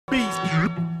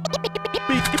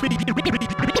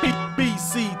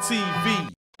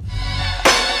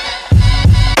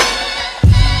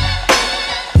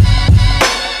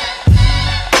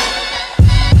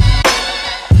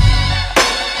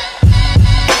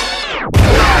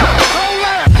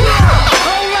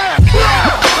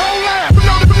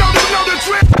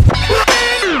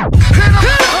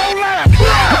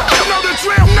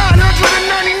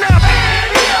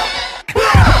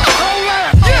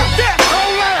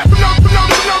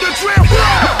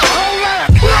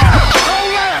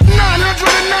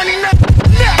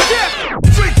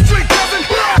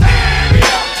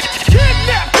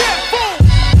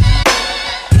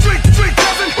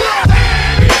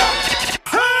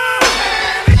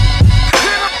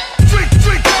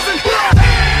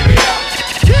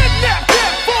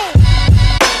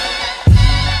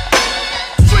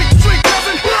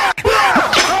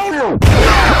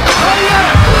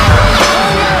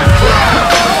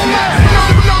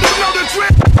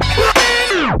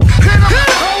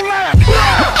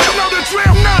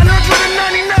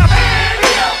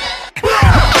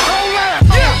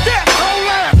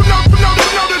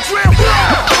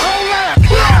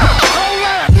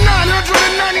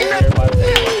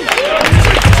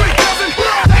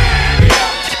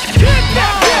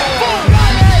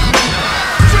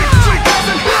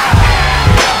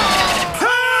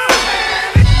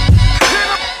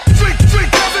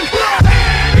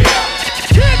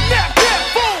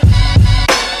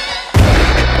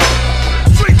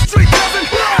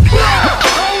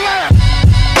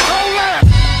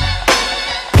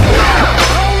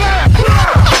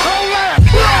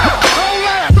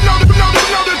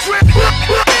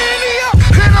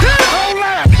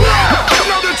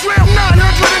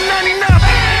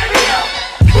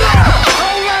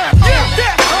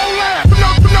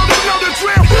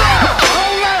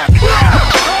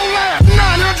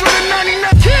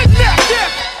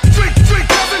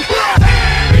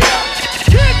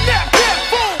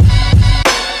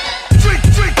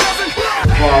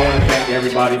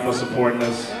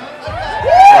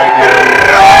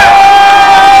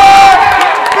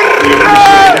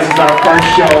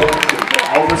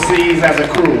overseas as a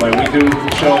crew. Like, we do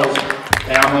shows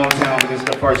in our hometown, but this is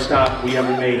the first stop we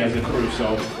ever made as a crew,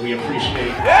 so we appreciate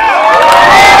it.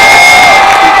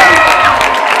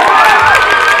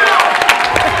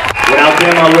 Without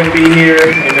them, I wouldn't be here,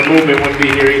 and the movement wouldn't be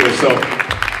here either. So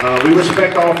we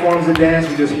respect all forms of dance.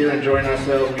 We're just here enjoying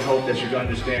ourselves. We hope that you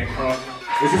understand Krump.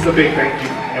 This is a big thank you,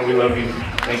 and we love you.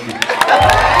 Thank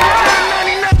you.